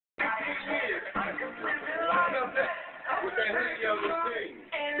With that hoodie on the thing.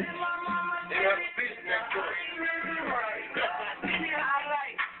 They have a fish next to it.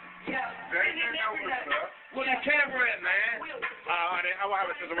 Where that camera at, man? I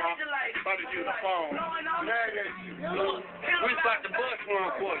was to the wrong. About to use the phone. We about to bust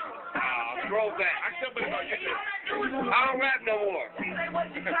one for you. Throw back. I still believe on YouTube. I don't rap no more.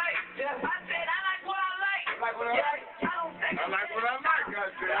 I like what I like,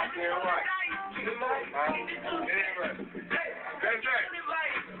 goddamn. I can't right. That's right.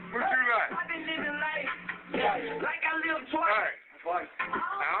 What you like? I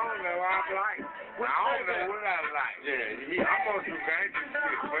don't know what I like. I don't know what I like. Yeah, I'm on some gangster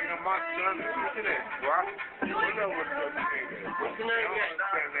shit. Bring on my son and listen to that, right? You know what's up, nigga. What's the name of that? I don't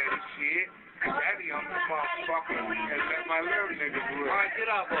understand that shit. Daddy on the motherfucker and let my little nigga do it. All right, get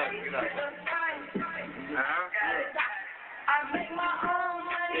out, boy. Get out.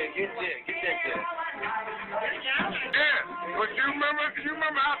 Yeah, get that shit. Yeah, but you remember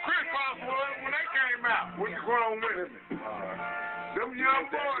how Chris Fox was when they came out? What you going on with him? Them young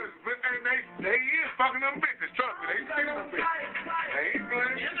boys, but they is fucking them bitches. Trust me, they still them bitches. They ain't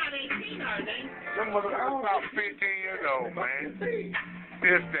playing. They're not 18, are they? Them motherfuckers about 15 years old, man.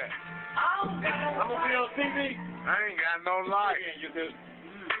 It's that. I'm gonna be on TV. I ain't got no life.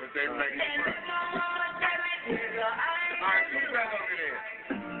 But they make it fun. Alright, who's back over there?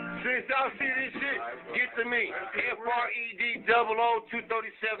 Since y'all see this shit, get to me.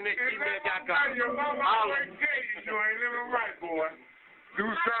 FRED00237@gmail.com. Your mama always tell you ain't living right, boy. Do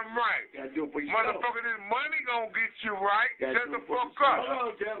something right. Motherfucker, this money gonna get you right. Shut the fuck up.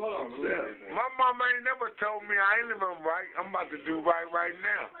 Hold on. My mama ain't never told me I ain't living right. I'm about to do right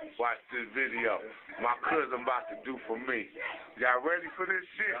now. Watch this video. My cousin about to do for me. Y'all ready for this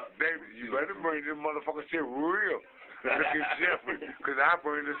shit? David, you better bring this motherfucker shit real. Look at Jeffrey, because I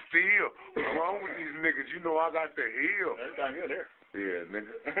bring the steel. What's wrong with these niggas? You know I got the heel. That's not good there. Yeah,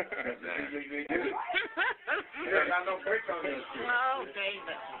 nigga. You ain't got no brakes on this shit. Oh,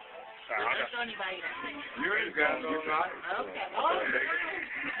 David. That's only by You ain't got no life. Okay.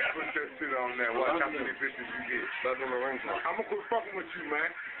 Put that shit on there. Watch how many bitches you get. That's on the ring. I'm gonna quit fucking with you, man.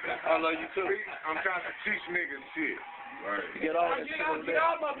 I love you too. I'm trying to teach niggas shit. Right. You get all that shit on there.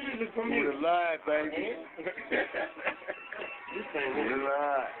 All my music from you. Live, baby. This thing is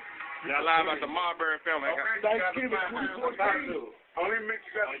live. Y'all live at the Marbury family. Thanksgiving 2014. Only mix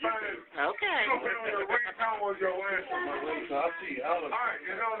you got to find it. Okay. You put on your ringtone or your answer. I'll see you. All right,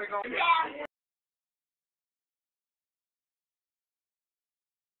 it's only gonna be.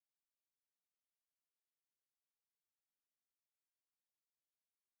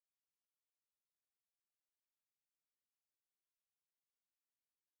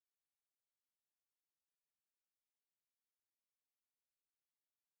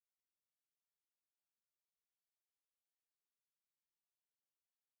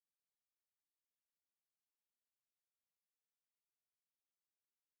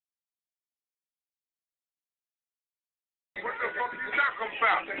 What the fuck you talking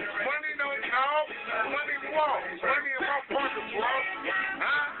about? Money don't talk, money walk. Money in my pocket, bro.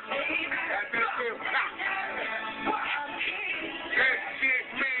 Huh? Got that shit pop. That shit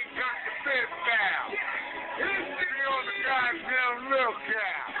mean got the fifth style. This shit on the goddamn little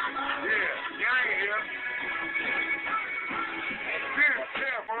cow. Yeah, you ain't here. This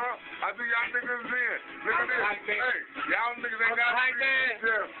chef, huh? I think y'all niggas in. Look at this. Hey, y'all niggas ain't got to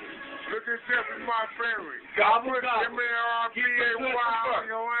look at Jeffrey Marbury. Gobble, gobble. M-A-R-B-A-Y on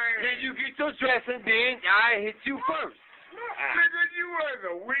your ass. Then you get your dressing, then I hit you first. Nigga, you was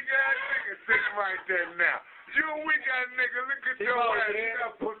a weak-ass nigga sitting right there now. You a weak-ass nigga. Look at your ass. You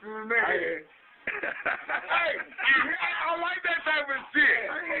got pussy in the head. Hey, I like that type of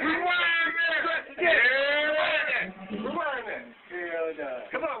shit. We wearing that. Yeah. We wearing that. Hell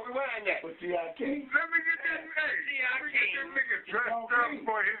no. Come on, we wearing that. Let me get this, hey, let me get this nigga dressed up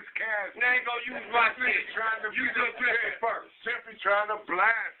for his cash. Now ain't gonna use my shit. Trying to You just dress it first. Simply trying to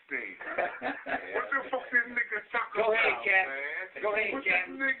blast him. What the fuck this nigga talking Go ahead, about, Cap. man? Go ahead, Put Cap.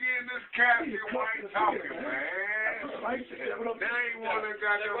 this nigga in this casket while he talking, man. There ain't one that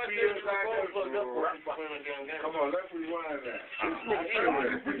got no beers like this. Come on, let's rewind that. Go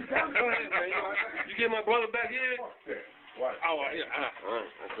ahead, man. You get my brother back here? What? Oh, yeah.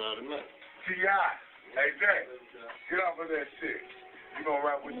 That's all the money. T.I. Hey, Jack, get off of that shit. You gonna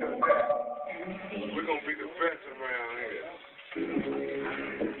rap with your dad. We're gonna be the best around here.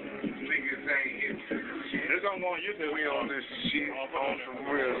 Niggas ain't hit shit. They're gonna want you to We on this shit, on some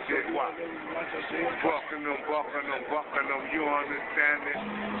real shit. Watch. Bucking them. You understand it?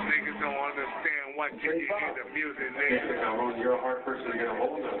 Niggas don't understand what you hear the music, niggas. You're a hard person to get a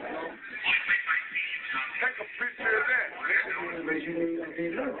hold of. Take a picture of that, nigga. Bring me a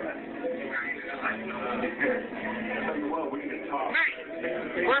beer.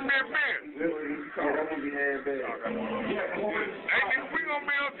 Hey, nigga, we gonna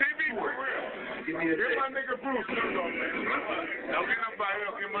be on TV for real. Get my nigga Bruce. Don't get nobody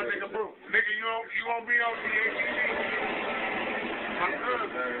else. Get my nigga Bruce. Nigga, you gonna be on TV? My cousin.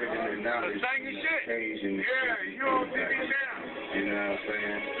 The singing shit. Yeah, you on TV now. You know what I'm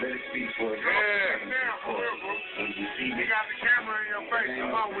saying? Let it speak for itself. Yeah, now, for real, bro. You got the camera in your face.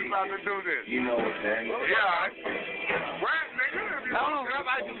 Come on, we about to do this. You know what's that? Yeah. Rap, nigga. I don't know if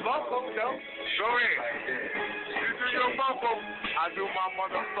I do vocal, though. Go ahead. You do your vocal. I do my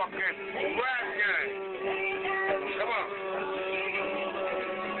motherfucking rap game. Come on.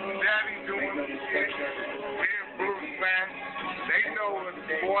 Daddy doing the shit. Here, Bruce, man. They know it,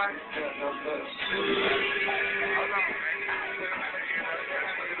 boy. Hold on, man.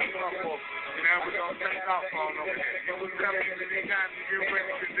 Now we're going to take off on them. You was telling me they got to get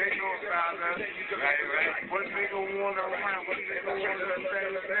ready because they know about us. Right. What nigga want to run? What nigga want to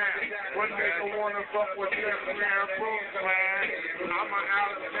stand down? What nigga want to fuck with this man, Bruce, man? I'm an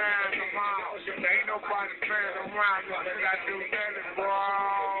out of town tomorrow. Ain't nobody playing around until I do that, bro.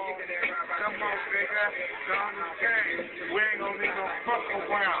 Come on, nigga. Come on, we ain't going to need no fuck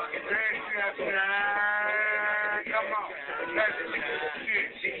around. Come on. Let's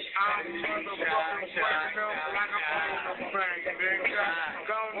shit. I'm motherfucking waking up like I'm on the bank, nigga.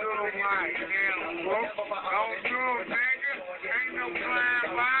 Don't do it right now, bro. Don't do it, nigga. Ain't no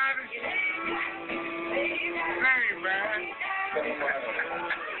blind body. Hey, man.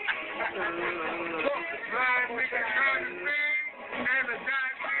 Look, blind nigga trying to sing, and the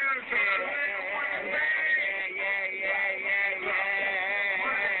goddamn shit.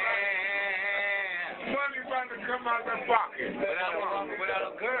 Come out the pocket. Without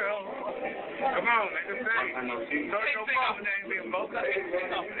a girl. Come on, nigga, sing. I know she. Throw your phone.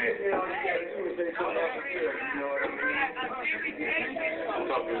 I'm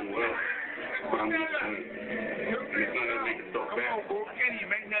talking well. But I'm just saying. It's not gonna make it so bad. Come on, boo. Can you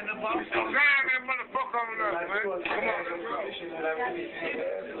make nothing about it? Drive that motherfucker on up, man. Come on.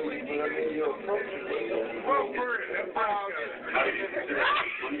 Well, Bird, that's how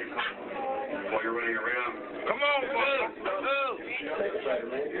While you're running around. come on, bro.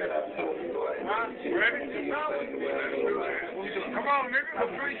 Ready? Come on, nigga. The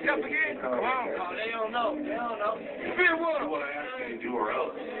free stuff again. Come on. Oh, they don't know. Feel what? What I asked you to do or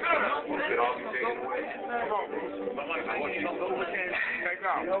else. We'll get off and take it away. Come on, bro. I want you to go with that. Take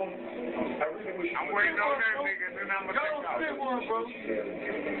off. I'm waiting on that nigga, and then I'm going to take off. Feel one, bro.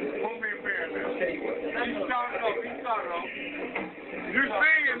 Put me in bed now. You start off. You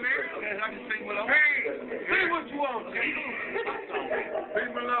singing, nigga. I can sing with them. Sing what you want. Leave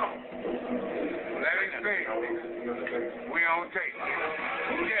me alone. Let it sing. We on tape.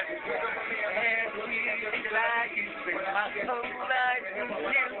 Yes. Like you spend my whole life with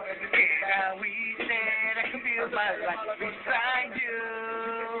you. And I wish that I could feel my life beside you.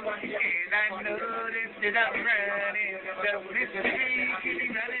 And I noticed that I'm running. So this is me, keep me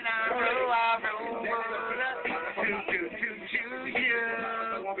running. I roll up. Choose you.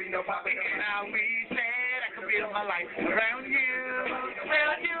 And I wish that I could build my life around you.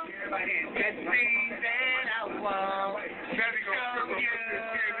 Well, you. And that thing that I want. Daddy gonna pick up this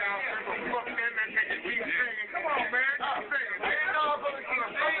shit down. Fuck that nigga. Keep singing. Come on, man. Keep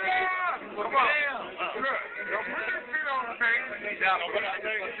singing. Come on. Look, don't put this shit on the thing. He's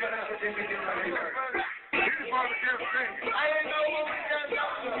about to get singing. I didn't know what was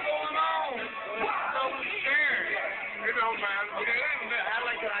going on. So scared. It don't matter. I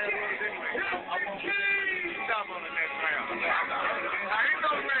like the ideas anyway. I won't Stop on the next round. I ain't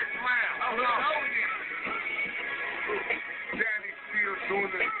no next round. No. Daddy still doing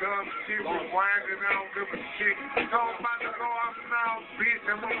the dumb shit with winding. I don't give a shit. So I'm about to go out now, bitch.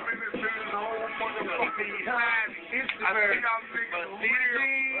 I'm gonna finish this whole motherfucking time. I see y'all niggas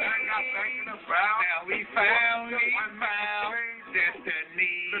real. I got thinking about. Now we found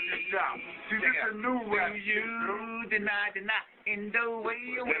destiny. Look at y'all. See, this is a new way. You deny in the way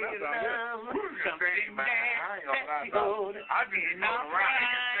you love. Something that you hold I just in go our around.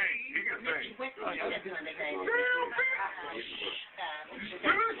 pride. He can sing. Damn,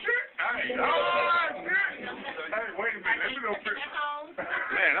 Hey, wait a minute. Let me go fix it.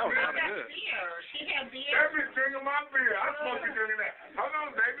 Man, that was kind of good. Everything in my beer. I'm supposed to be doing that. Hold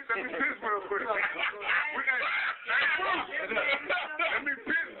on, David. Let me piss real quick. Let me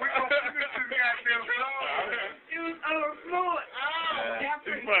piss. We gonna finish this goddamn song. It was on the floor.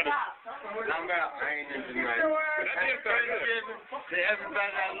 It's funny. I'm out. I ain't into tonight. That's it,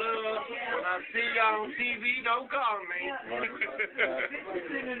 everybody I love. When I see y'all on TV, don't call me.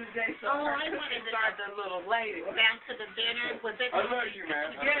 Oh, I wanted to start the little lady. Down to the dinner. Was it? I love you,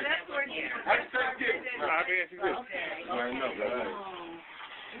 man. Yeah, that's where you. I said you. I'll be asking you. Okay. I know, but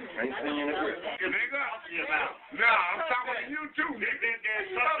I ain't seen you in a while. Nigga? Nah, I'm talking to you too, nigga.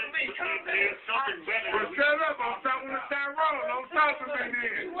 There's something better. Well, shut up. I'm talking to Tyrone. Don't talk to me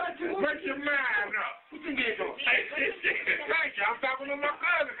then. Make your mind up. What you get on? Thank you. I'm talking to my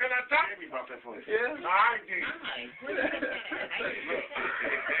cousin. Can I talk to you about that for you? Yeah. All right, then.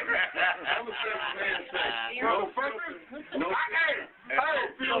 Motherfucker. No. Hey. I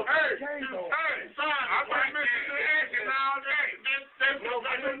been missing the action all day. I've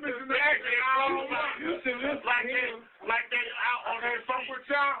been missing the action all day. You see this like they out on Okay, fuck with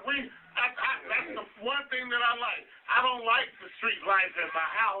y'all. that's the one thing that I like. I don't like the street life at my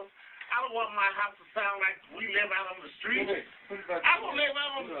house. I don't want my house to sound like we live out on the street. I don't live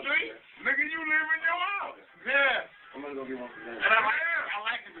out on the street. Nigga, you live in your house. Yeah. I'm gonna go get one for that. And I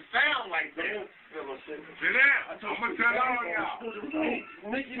like it to sound like that. Sit down. I'm gonna tell all y'all.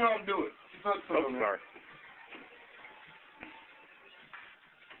 Nick, you know how to do it. I'm sorry.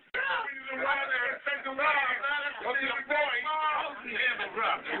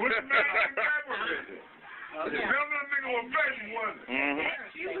 What's the man in Marbury? Tell that nigga what baby was.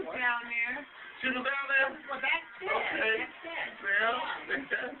 She was down there. She was down there? Well, that's it. Okay. That's it.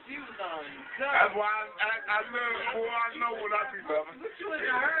 Yeah. She was on. That's why I love, boy, I know what I be loving. What you in a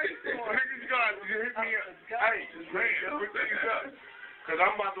hurry for? Niggas got to hit me up. Hey, man, put these up. Because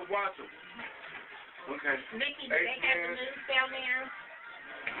I'm about to watch them. Okay. Nikki, do they have the news down there?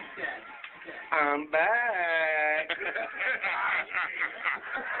 I'm back.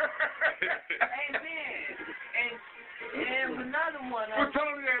 Amen. And another one. What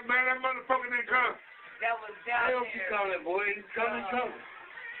told you that, man? That motherfucker didn't come. That was down I hope you there. coming, boy. He's coming. Not,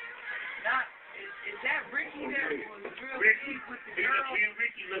 is that Ricky that was real Ricky. deep with the girl? Me and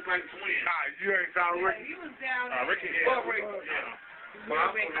Ricky look like twins. Nah, you ain't saw Yeah, Ricky. he was down there. Ricky, Fuck Ricky.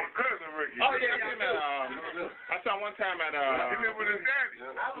 My cousin Ricky. Oh, yeah, I seen that. I saw one time at, He lived with his daddy.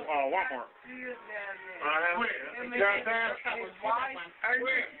 Walmart. He was down there. You know what I'm saying? His wife. Hey,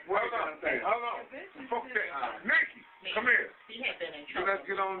 Nick. Hold on. Fuck that. Nikki, come here. He had been in So trouble. let's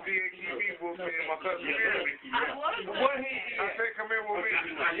get on DATV with me and my cousin. I was. What he? I said, come here with me.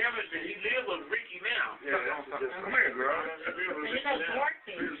 He lives with Ricky now. Yeah, come here, girl. You know,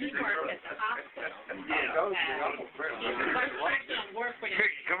 Dorothy, she worked at the hospital. Dorothy don't work for them.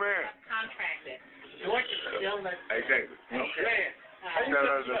 Nikki, come here. Contracted. Dorothy still lives. Hey, David. Okay. Tell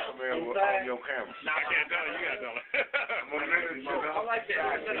her to come here on your camera. I can't tell her. You got to tell her. I like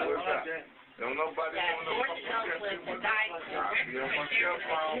that. Don't nobody Yeah, want no Dorothy knows when the guy was I'll be on my cell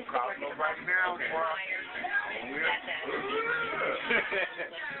phone, call nobody now, bro.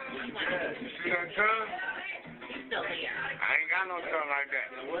 You see that tongue? He's still here. I ain't got no tongue like that.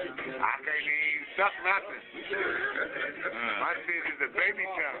 I can't even suck nothing. My shit is a baby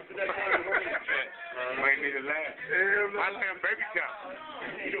tongue. Might need to laugh. My damn baby tongue.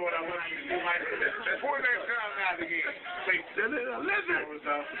 You know what I want you to do, Mike? Pull that tongue out again. Say, listen.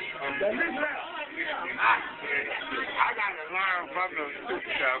 I got to learn from the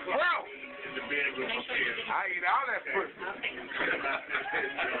stupid stuff. Bro! In the bedroom upstairs. I eat all that pussy.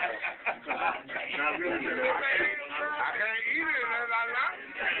 I can't eat it unless I like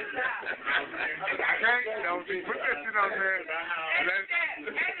it. I can't. Don't put that shit on there.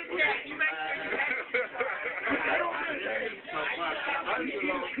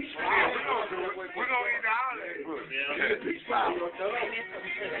 We're going to eat all that pussy.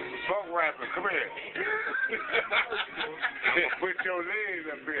 Fuck rapping. Come here. Put your legs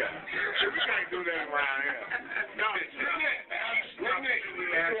up here. We can't do that around here. No, hey,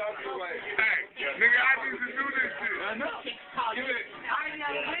 nigga, I need to do this shit. I know.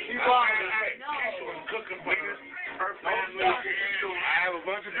 Cooking for this. I have a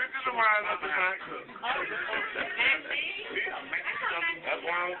bunch of bitches around us tonight. That's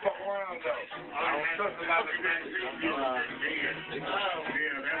why I don't fuck around though. I don't trust a lot of bitches.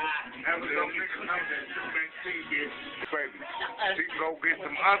 Baby, she can go get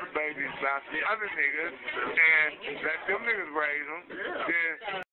some other babies by some other niggas and let them niggas raise them. Then